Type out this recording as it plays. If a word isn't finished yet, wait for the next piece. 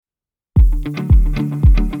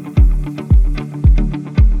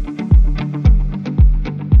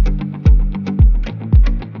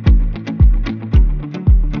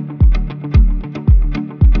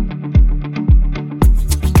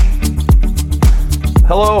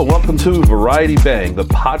Hello, and welcome to Variety Bang, the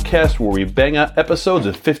podcast where we bang out episodes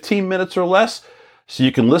in 15 minutes or less so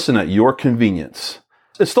you can listen at your convenience.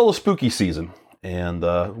 It's still a spooky season, and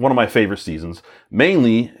one of my favorite seasons,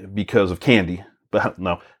 mainly because of candy. But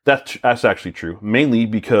no, that's actually true. Mainly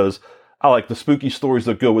because I like the spooky stories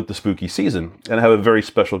that go with the spooky season. And I have a very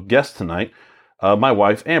special guest tonight, my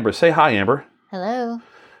wife, Amber. Say hi, Amber. Hello.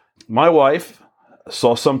 My wife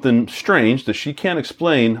saw something strange that she can't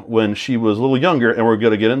explain when she was a little younger, and we're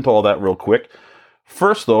going to get into all that real quick.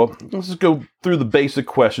 First, though, let's just go through the basic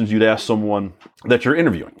questions you'd ask someone that you're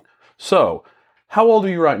interviewing. So, how old are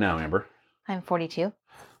you right now, Amber? I'm 42.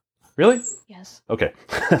 Really? Yes. Okay.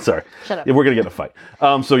 Sorry. Shut up. Yeah, we're going to get in a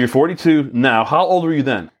fight. So you're 42 now. How old were you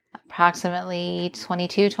then? Approximately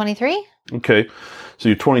 22, 23. Okay. So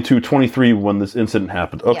you're 22, 23 when this incident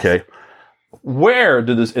happened. Okay. Yes. Where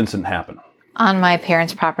did this incident happen? On my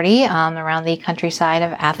parents' property around the countryside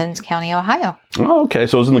of Athens County, Ohio. Oh, okay.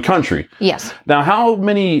 So it was in the country. Yes. Now, how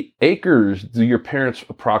many acres do your parents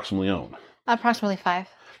approximately own? Approximately 5.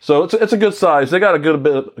 So it's a good size. They got a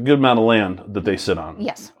good amount of land that they sit on.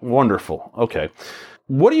 Yes. Wonderful. Okay.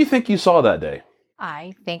 What do you think you saw that day?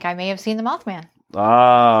 I think I may have seen the Mothman.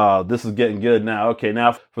 Ah, this is getting good now. Okay,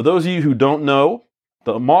 now, for those of you who don't know,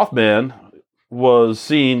 the Mothman was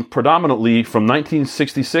seen predominantly from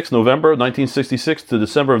November 1966 to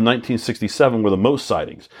December of 1967 were the most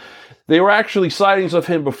sightings. There were actually sightings of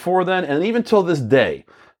him before then and even till this day,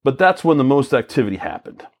 but that's when the most activity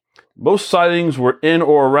happened. Most sightings were in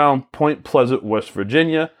or around Point Pleasant, West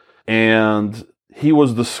Virginia, and he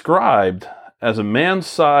was described as a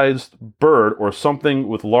man-sized bird or something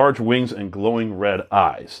with large wings and glowing red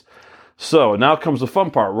eyes. So now comes the fun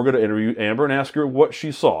part. We're going to interview Amber and ask her what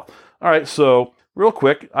she saw. All right, so real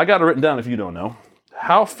quick, I got it written down if you don't know.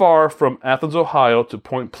 How far from Athens, Ohio to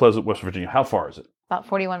Point Pleasant, West Virginia? How far is it? About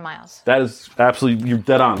 41 miles. That is absolutely, you're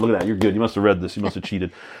dead on. Look at that, you're good. You must have read this. You must have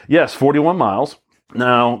cheated. Yes, 41 miles.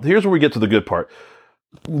 Now, here's where we get to the good part.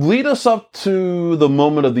 Lead us up to the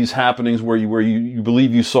moment of these happenings where you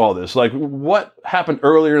believe you saw this. Like, what happened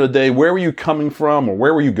earlier in the day? Where were you coming from or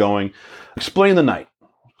where were you going? Explain the night.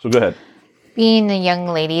 So go ahead. Being a young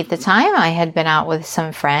lady at the time, I had been out with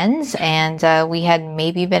some friends, and we had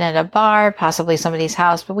maybe been at a bar, possibly somebody's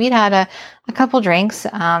house, but we'd had a couple drinks.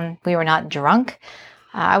 We were not drunk.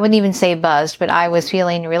 I wouldn't even say buzzed, but I was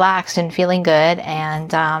feeling relaxed and feeling good,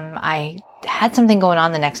 and I had something going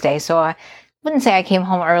on the next day, so I wouldn't say I came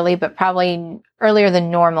home early, but probably earlier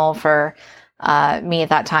than normal for me at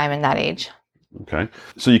that time and that age. Okay.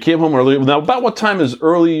 So you came home early. Now, about what time is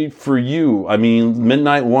early for you? I mean,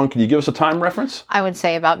 midnight, 1. Can you give us a time reference? I would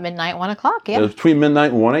say about midnight, 1 o'clock, yeah. Between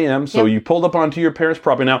midnight and 1 a.m. So Yep. you pulled up onto your parents'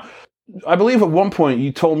 property. Now, I believe at one point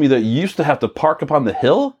you told me that you used to have to park up on the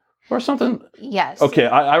hill or something? Yes. Okay,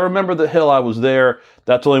 I remember the hill. I was there.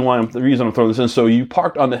 That's the only the reason I'm throwing this in. So you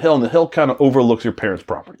parked on the hill, and the hill kind of overlooks your parents'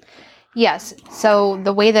 property. Yes. So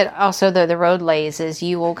the way that also the road lays is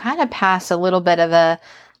you will kind of pass a little bit of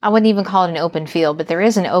I wouldn't even call it an open field, but there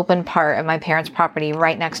is an open part of my parents' property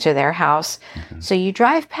right next to their house. Mm-hmm. So you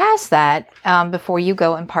drive past that before you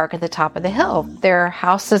go and park at the top of the hill. Their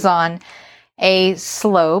house is on a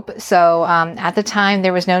slope. So at the time,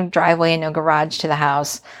 there was no driveway and no garage to the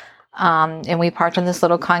house. And we parked on this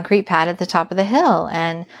little concrete pad at the top of the hill.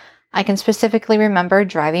 And I can specifically remember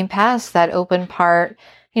driving past that open part,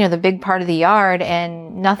 the big part of the yard,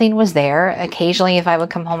 and nothing was there. Occasionally, if I would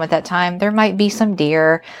come home at that time, there might be some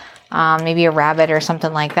deer, maybe a rabbit or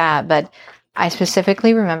something like that. But I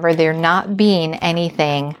specifically remember there not being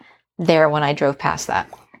anything there when I drove past that.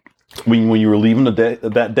 When you were leaving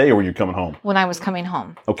that day, or when you were coming home? When I was coming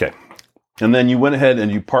home. Okay. And then you went ahead and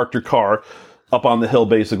you parked your car up on the hill,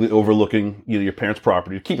 basically overlooking your parents'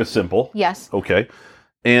 property. Keep it simple. Yes. Okay.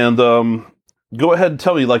 And go ahead and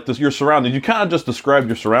tell me, like, your surroundings. You kind of just described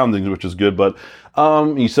your surroundings, which is good, but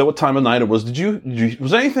you said what time of night it was.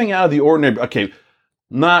 Was anything out of the ordinary? Okay,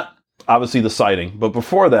 not obviously the sighting, but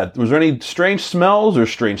before that, was there any strange smells or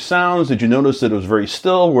strange sounds? Did you notice that it was very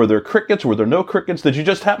still? Were there crickets? Were there no crickets? Did you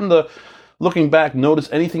just happen to, looking back, notice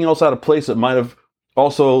anything else out of place that might have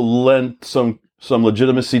also lent some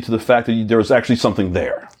legitimacy to the fact that there was actually something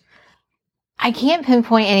there? I can't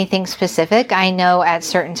pinpoint anything specific. I know at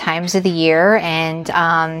certain times of the year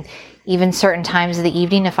and even certain times of the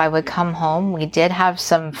evening, if I would come home, we did have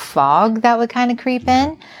some fog that would kind of creep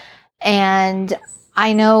in. And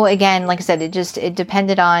I know, again, like I said, it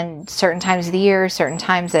depended on certain times of the year, certain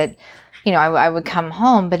times that, I would come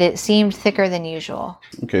home, but it seemed thicker than usual.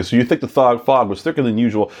 Okay, so you think the fog was thicker than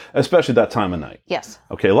usual, especially that time of night? Yes.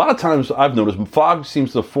 Okay, a lot of times I've noticed fog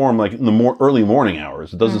seems to form like in the more early morning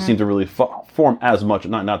hours. It doesn't seem to really form as much,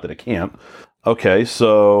 not that it can't. Okay,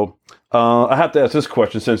 so I have to ask this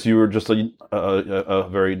question since you were just a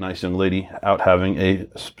very nice young lady out having a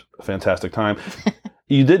fantastic time.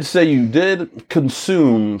 You did say you did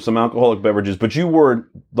consume some alcoholic beverages, but you weren't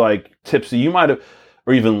like tipsy. You might have,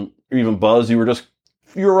 or even buzzed. You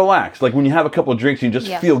were relaxed. Like when you have a couple of drinks, you just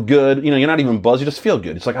Yes. feel good. You're not even buzzed. You just feel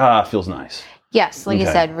good. It's like, it feels nice. Yes, like you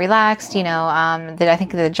Okay. said, relaxed. That I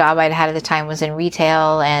think the job I'd had at the time was in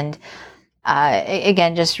retail, and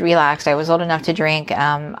again, just relaxed. I was old enough to drink.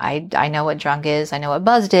 I know what drunk is. I know what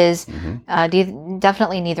buzzed is.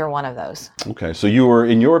 Definitely neither one of those. Okay, so you were,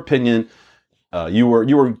 in your opinion, you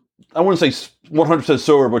were. I wouldn't say 100%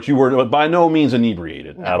 sober, but you were by no means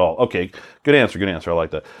inebriated at all. Okay, good answer. Good answer. I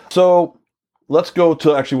like that. So let's go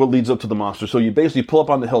to actually what leads up to the monster. So you basically pull up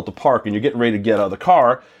on the hill to park, and you're getting ready to get out of the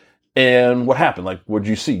car. And what happened? Like, what did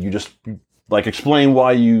you see? You just explain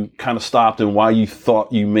why you kind of stopped and why you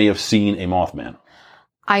thought you may have seen a Mothman.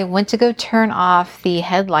 I went to go turn off the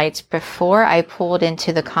headlights before I pulled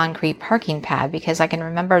into the concrete parking pad because I can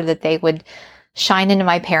remember that they would shine into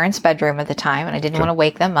my parents' bedroom at the time, and I didn't want to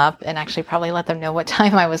wake them up and actually probably let them know what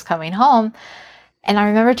time I was coming home. And I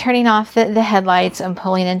remember turning off the headlights and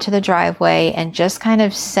pulling into the driveway and just kind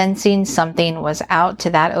of sensing something was out to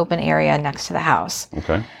that open area next to the house.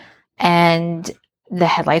 Okay. And the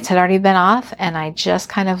headlights had already been off, and I just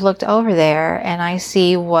kind of looked over there and I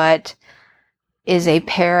see what is a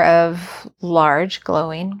pair of large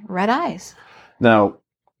glowing red eyes. Now,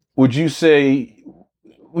 would you think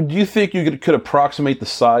you could approximate the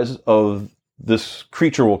size of this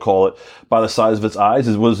creature, we'll call it, by the size of its eyes?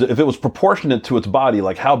 If it was proportionate to its body,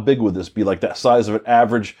 like how big would this be? Like that size of an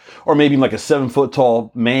average, or maybe like a 7-foot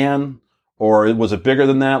tall man? Or was it bigger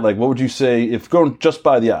than that? Like, what would you say if going just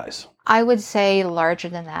by the eyes? I would say larger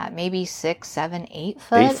than that, maybe 6, 7, 8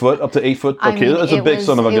 foot. 8 foot, up to 8 foot? Okay, I mean, that's a big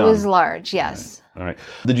son of a gun. It was large, yes. All right.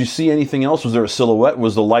 Did you see anything else? Was there a silhouette?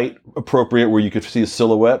 Was the light appropriate where you could see a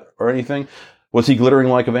silhouette or anything? Was he glittering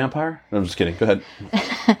like a vampire? No, I'm just kidding. Go ahead.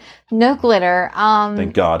 No glitter.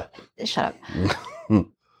 Thank God. Shut up.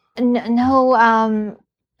 No, I'm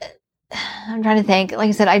trying to think. Like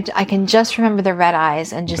I said, I can just remember the red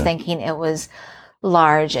eyes and just thinking it was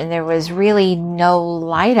large, and there was really no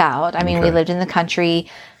light out. I mean, we lived in the country.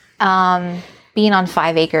 Being on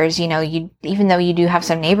 5 acres, even though you do have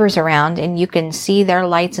some neighbors around and you can see their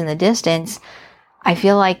lights in the distance, I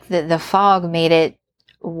feel like the fog made it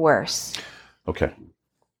worse. Okay.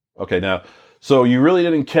 Now, so you really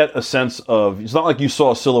didn't get a sense of, it's not like you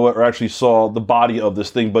saw a silhouette or actually saw the body of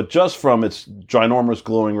this thing, but just from its ginormous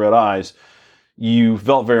glowing red eyes, you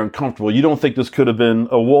felt very uncomfortable. You don't think this could have been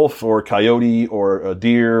a wolf or a coyote or a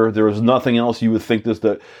deer? There was nothing else you would think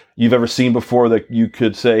that you've ever seen before that you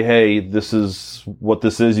could say, hey, this is what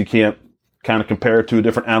this is. You can't kind of compare it to a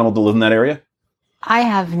different animal to live in that area? I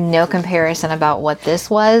have no comparison about what this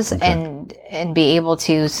was and be able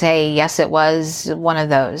to say, yes, it was one of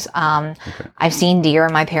those. I've seen deer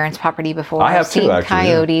on my parents' property before. I have I've seen too, actually,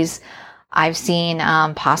 coyotes. Yeah. I've seen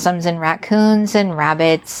possums and raccoons and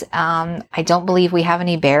rabbits. I don't believe we have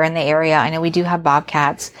any bear in the area. I know we do have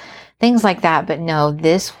bobcats, things like that. But no,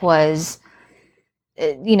 this was,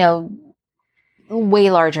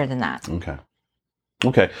 way larger than that.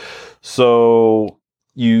 Okay. So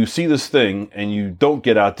you see this thing and you don't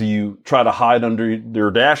get out. Do you try to hide under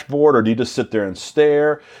your dashboard, or do you just sit there and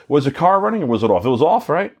stare? Was the car running or was it off? It was off,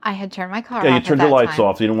 right? I had turned my car off. Yeah, you turned your lights time.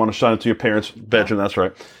 off. You didn't want to shine into your parents' bedroom. That's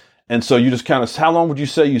right. And so you just kind of, how long would you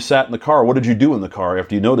say you sat in the car? What did you do in the car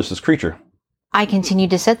after you noticed this creature? I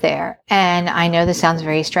continued to sit there. And I know this sounds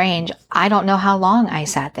very strange. I don't know how long I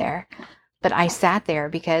sat there, but I sat there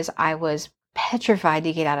because I was petrified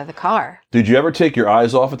to get out of the car. Did you ever take your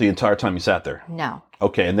eyes off it the entire time you sat there? No.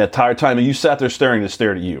 Okay, and that entire time you sat there staring, it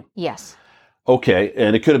stared at you? Yes. Okay,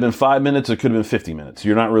 and it could have been 5 minutes, it could have been 50 minutes.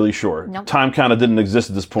 You're not really sure. Nope. Time kind of didn't exist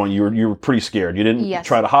at this point. You were pretty scared. You didn't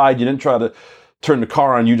try to hide. You didn't try to turn the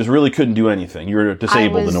car on. You just really couldn't do anything. You were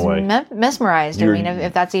disabled in a way. Mesmerized.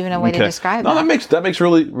 If that's even a way to describe it. No, that makes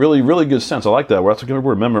really, really, really good sense. I like that word. That's a good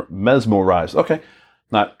word. Mesmerized. Okay.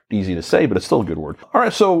 Not easy to say, but it's still a good word. All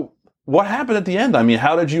right, so what happened at the end? I mean,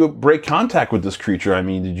 how did you break contact with this creature? I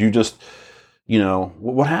mean, did you just,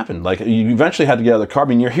 what happened? Like, you eventually had to get out of the car. I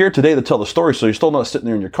mean, you're here today to tell the story, so you're still not sitting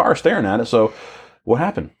there in your car staring at it. So what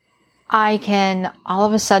happened? I can all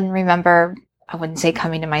of a sudden remember, I wouldn't say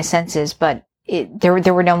coming to my senses, but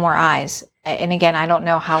there were no more eyes. And again, I don't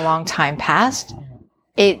know how long time passed.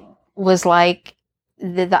 It was like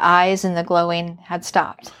the eyes and the glowing had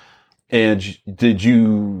stopped. And did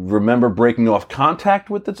you remember breaking off contact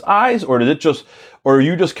with its eyes, or or are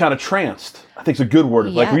you just kind of tranced? I think it's a good word.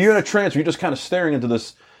 Yes. Like, were you in a trance? Were you just kind of staring into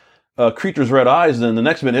this creature's red eyes, then the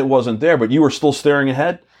next minute it wasn't there, but you were still staring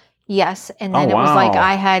ahead? Yes. And then it was like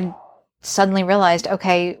I had suddenly realized,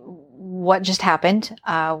 okay, what just happened?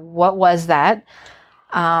 What was that?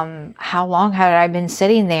 How long had I been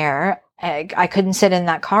sitting there? I couldn't sit in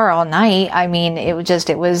that car all night. I mean, it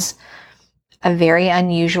was a very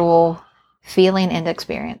unusual feeling and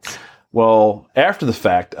experience. Well, after the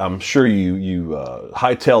fact, I'm sure you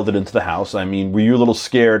hightailed it into the house. I mean, were you a little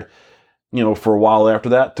scared, for a while after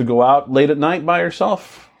that to go out late at night by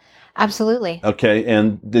yourself? Absolutely. Okay.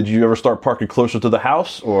 And did you ever start parking closer to the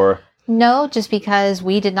house or? No, just because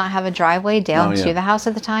we did not have a driveway down to the house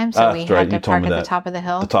at the time. So we had to park at the top of the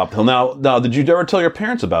hill. The top of the hill. Now, did you ever tell your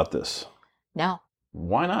parents about this? No.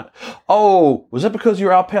 Why not? Oh, was it because you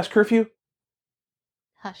were out past curfew?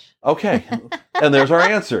 Hush. Okay. And there's our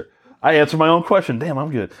answer. I answered my own question. Damn, I'm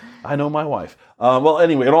good. I know my wife. Well,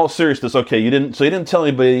 anyway, in all seriousness, okay, you didn't tell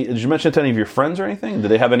anybody. Did you mention it to any of your friends or anything? Did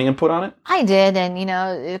they have any input on it? I did, and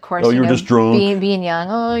of course, you were just drunk, being young.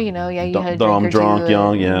 Oh, you had a dumb, drink or drunk, two,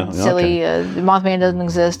 young, yeah, silly. The Mothman doesn't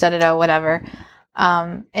exist. Whatever.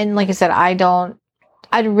 And like I said,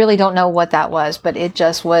 I really don't know what that was, but it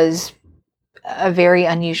just was a very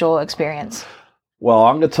unusual experience. Well,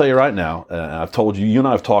 I'm going to tell you right now, I've told you, and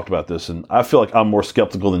I have talked about this, and I feel like I'm more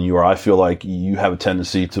skeptical than you are. I feel like you have a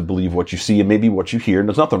tendency to believe what you see and maybe what you hear, and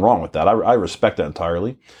there's nothing wrong with that. I respect that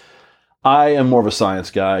entirely. I am more of a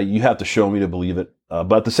science guy. You have to show me to believe it.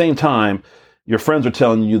 But at the same time, your friends are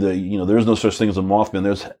telling you that, there's no such thing as a Mothman.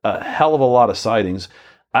 There's a hell of a lot of sightings.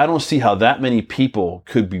 I don't see how that many people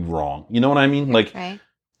could be wrong. You know what I mean? Like, right.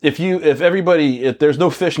 if there's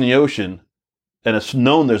no fish in the ocean, and it's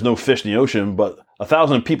known there's no fish in the ocean, but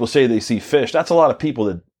 1,000 people say they see fish, that's a lot of people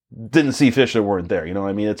that didn't see fish that weren't there. You know what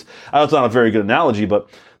I mean? I know it's not a very good analogy, but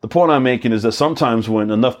the point I'm making is that sometimes when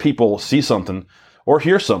enough people see something or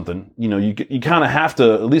hear something, you kind of have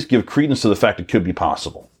to at least give credence to the fact it could be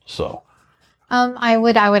possible. So, I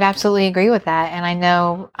would absolutely agree with that. And I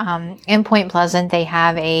know in Point Pleasant they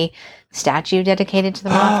have a statue dedicated to the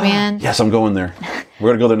Mothman. Yes, I'm going there. We're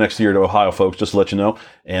going to go there next year to Ohio, folks, just to let you know.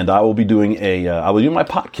 And I will be doing I will do my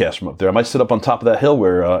podcast from up there. I might sit up on top of that hill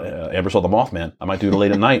where Amber saw the Mothman. I might do it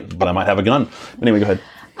late at night, but I might have a gun. Anyway, go ahead.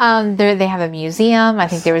 They have a museum. I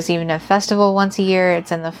think there was even a festival once a year.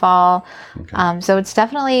 It's in the fall. Okay. So it's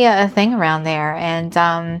definitely a thing around there.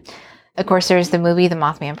 And of course, there's the movie, The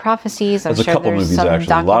Mothman Prophecies. There's a couple movies,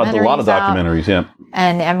 actually. A lot of documentaries, yeah.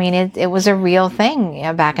 And, I mean, it was a real thing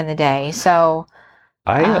back in the day. So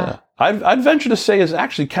I'd venture to say it's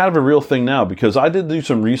actually kind of a real thing now, because I did do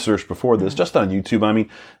some research before this, just on YouTube. I mean,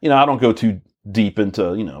 I don't go too deep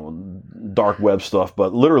into, dark web stuff,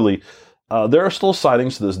 but literally, there are still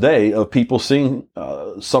sightings to this day of people seeing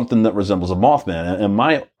something that resembles a Mothman. And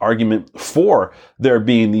my argument for there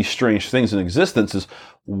being these strange things in existence is,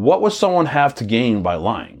 what would someone have to gain by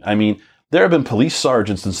lying? I mean, there have been police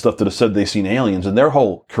sergeants and stuff that have said they've seen aliens, and their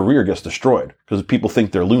whole career gets destroyed because people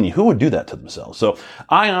think they're loony. Who would do that to themselves? So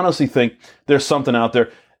I honestly think there's something out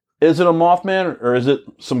there. Is it a Mothman, or is it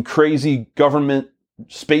some crazy government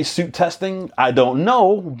spacesuit testing? I don't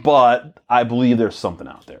know, but I believe there's something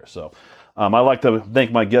out there. So I'd like to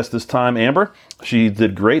thank my guest this time, Amber. She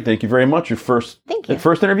did great. Thank you very much. First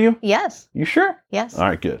interview? Yes. You sure? Yes. All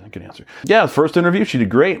right, good. Good answer. Yeah, first interview. She did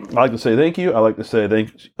great. I'd like to say thank you. I'd like to say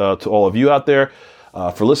thanks to all of you out there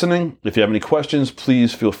for listening. If you have any questions,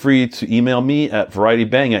 please feel free to email me at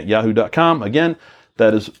varietybang@yahoo.com. Again,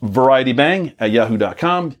 that is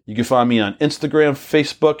varietybang@yahoo.com. You can find me on Instagram,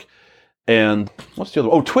 Facebook, and what's the other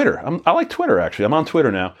one? Oh, Twitter. I like Twitter, actually. I'm on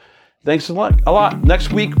Twitter now. Thanks a lot.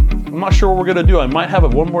 Next week, I'm not sure what we're going to do. I might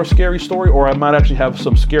have one more scary story, or I might actually have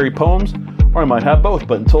some scary poems, or I might have both.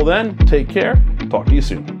 But until then, take care. Talk to you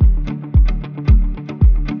soon.